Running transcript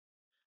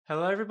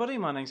Hello everybody,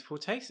 my name's Paul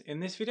Tace. In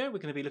this video we're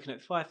going to be looking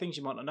at 5 things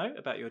you might not know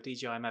about your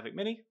DJI Mavic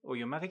Mini or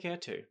your Mavic Air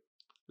 2.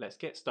 Let's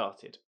get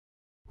started.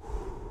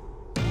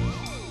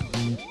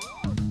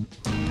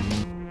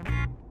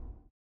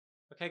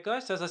 Okay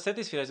guys, so as I said,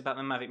 this video is about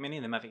the Mavic Mini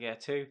and the Mavic Air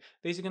 2.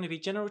 These are going to be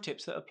general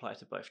tips that apply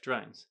to both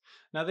drones.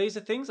 Now these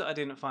are things that I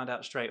didn't find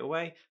out straight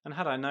away, and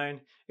had I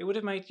known, it would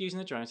have made using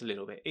the drones a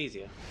little bit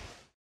easier.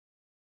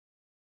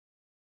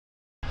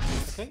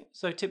 Okay,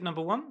 so tip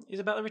number 1 is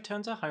about the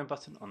return to home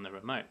button on the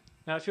remote.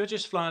 Now if you're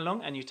just flying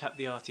along and you tap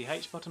the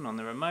RTH button on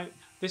the remote,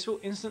 this will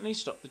instantly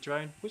stop the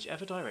drone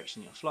whichever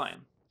direction you're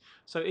flying.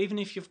 So even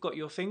if you've got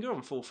your finger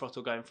on full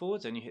throttle going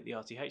forwards and you hit the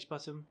RTH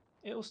button,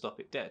 it will stop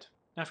it dead.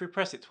 Now if we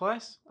press it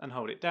twice and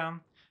hold it down,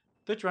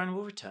 the drone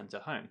will return to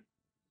home.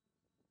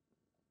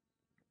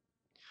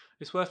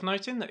 It's worth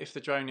noting that if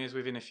the drone is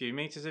within a few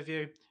meters of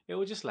you, it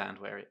will just land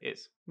where it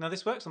is. Now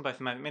this works on both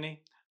the Mavic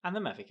Mini and the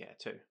Mavic Air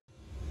 2.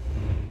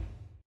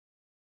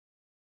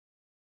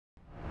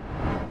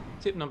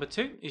 Tip number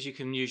 2 is you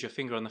can use your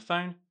finger on the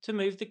phone to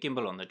move the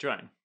gimbal on the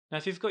drone. Now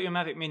if you've got your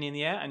Mavic Mini in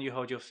the air and you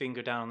hold your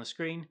finger down on the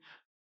screen,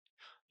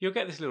 you'll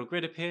get this little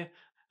grid appear,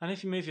 and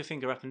if you move your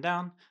finger up and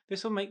down,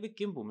 this will make the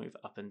gimbal move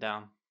up and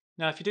down.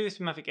 Now if you do this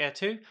with Mavic Air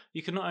 2,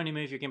 you can not only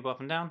move your gimbal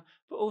up and down,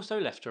 but also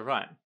left to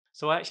right.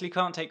 So I actually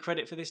can't take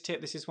credit for this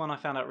tip. This is one I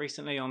found out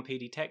recently on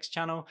PD Tech's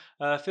channel.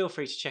 Feel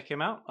free to check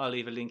him out. I'll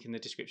leave a link in the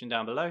description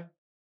down below.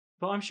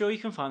 But I'm sure you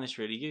can find this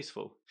really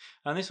useful.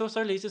 And this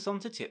also leads us on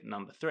to tip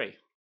number 3.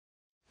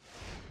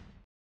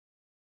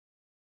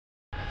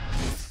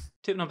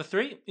 Tip number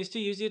 3 is to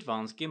use the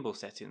advanced gimbal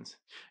settings.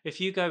 If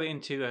you go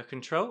into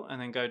control and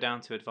then go down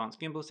to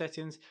advanced gimbal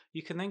settings,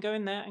 you can then go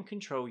in there and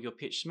control your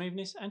pitch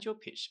smoothness and your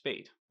pitch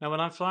speed. Now when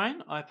I'm flying,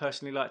 I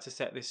personally like to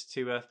set this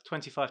to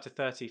 25 to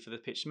 30 for the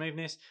pitch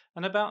smoothness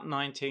and about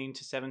 19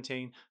 to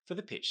 17 for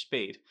the pitch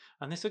speed,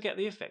 and this will get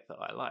the effect that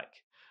I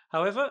like.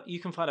 However, you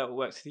can find out what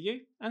works for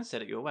you and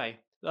set it your way.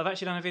 I've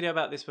actually done a video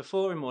about this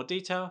before in more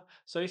detail,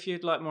 so if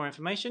you'd like more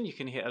information you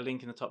can hit a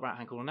link in the top right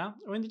hand corner now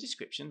or in the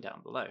description down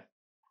below.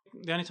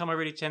 The only time I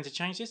really tend to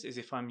change this is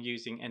if I'm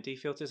using ND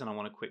filters and I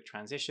want a quick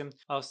transition.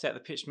 I'll set the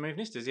pitch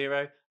smoothness to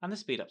 0 and the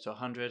speed up to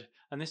 100,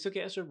 and this will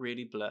get us a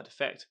really blurred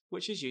effect,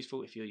 which is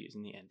useful if you're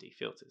using the ND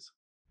filters.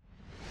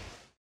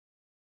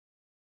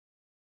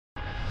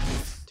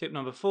 Tip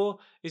number 4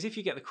 is if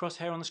you get the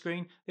crosshair on the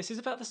screen, this is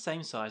about the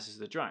same size as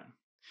the drone.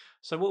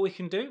 So what we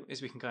can do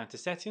is we can go into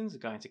settings,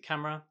 go into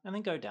camera, and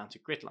then go down to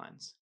grid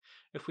lines.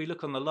 If we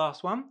look on the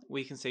last one,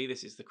 we can see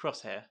this is the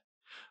crosshair.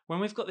 When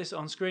we've got this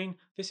on screen,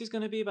 this is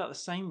going to be about the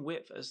same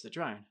width as the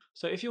drone.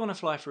 So if you want to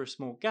fly through a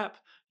small gap,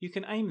 you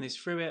can aim this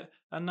through it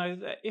and know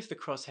that if the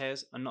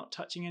crosshairs are not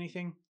touching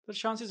anything, the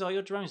chances are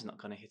your drone's not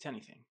going to hit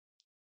anything.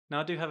 Now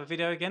I do have a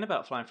video again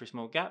about flying through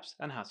small gaps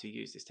and how to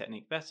use this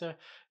technique better.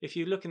 If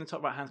you look in the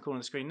top right hand corner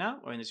of the screen now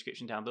or in the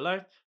description down below,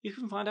 you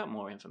can find out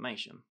more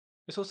information.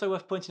 It's also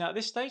worth pointing out at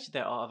this stage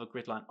there are other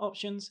grid line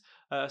options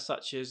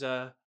such as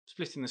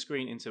splitting the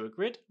screen into a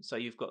grid, so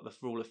you've got the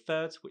rule of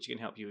thirds which can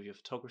help you with your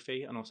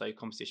photography and also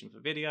composition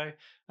for video,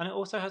 and it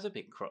also has a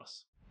big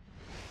cross.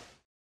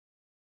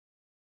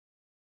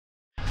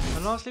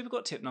 And lastly we've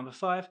got tip number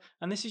 5,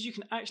 and this is you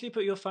can actually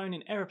put your phone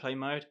in aeroplane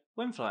mode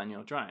when flying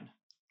your drone.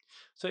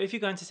 So if you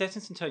go into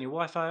settings and turn your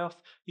Wi-Fi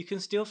off, you can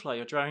still fly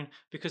your drone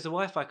because the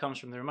Wi-Fi comes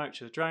from the remote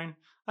to the drone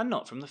and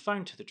not from the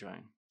phone to the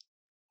drone.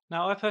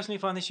 Now I personally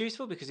find this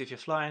useful because if you're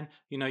flying,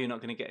 you know you're not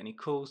going to get any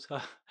calls.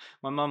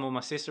 My mum or my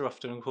sister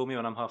often call me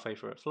when I'm halfway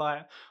through a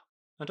flight.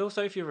 And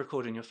also if you're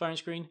recording your phone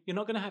screen, you're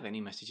not going to have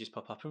any messages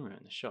pop up and ruin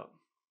the shot.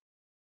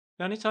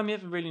 The only time you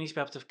ever really need to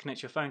be able to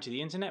connect your phone to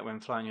the internet when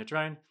flying your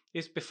drone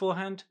is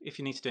beforehand if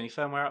you need to do any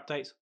firmware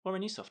updates or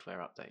any software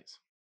updates.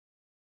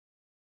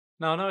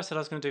 Now I know I said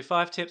I was going to do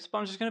 5 tips, but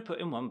I'm just going to put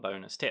in one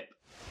bonus tip.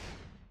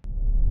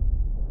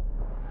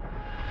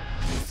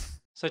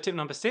 So tip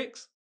number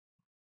 6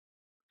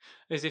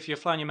 is if you're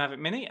flying your Mavic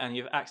Mini and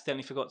you've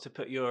accidentally forgot to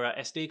put your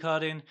SD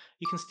card in,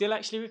 you can still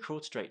actually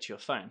record straight to your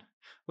phone.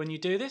 When you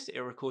do this, it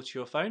will record to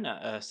your phone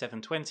at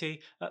 720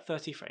 at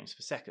 30 frames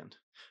per second.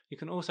 You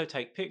can also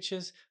take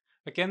pictures.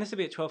 Again, this will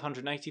be at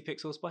 1280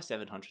 pixels by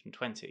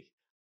 720.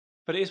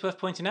 But it is worth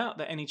pointing out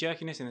that any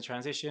jerkiness in the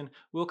transition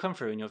will come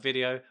through in your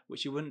video,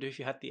 which you wouldn't do if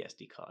you had the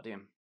SD card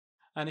in.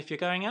 And if you're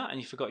going out and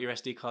you forgot your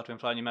SD card when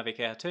flying your Mavic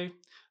Air 2,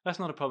 that's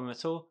not a problem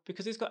at all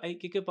because it's got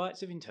 8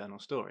 GB of internal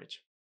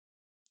storage.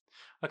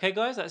 Okay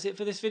guys, that's it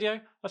for this video.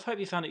 I hope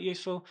you found it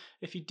useful.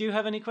 If you do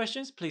have any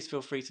questions, please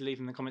feel free to leave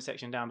them in the comment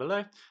section down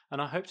below,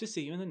 and I hope to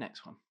see you in the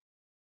next one.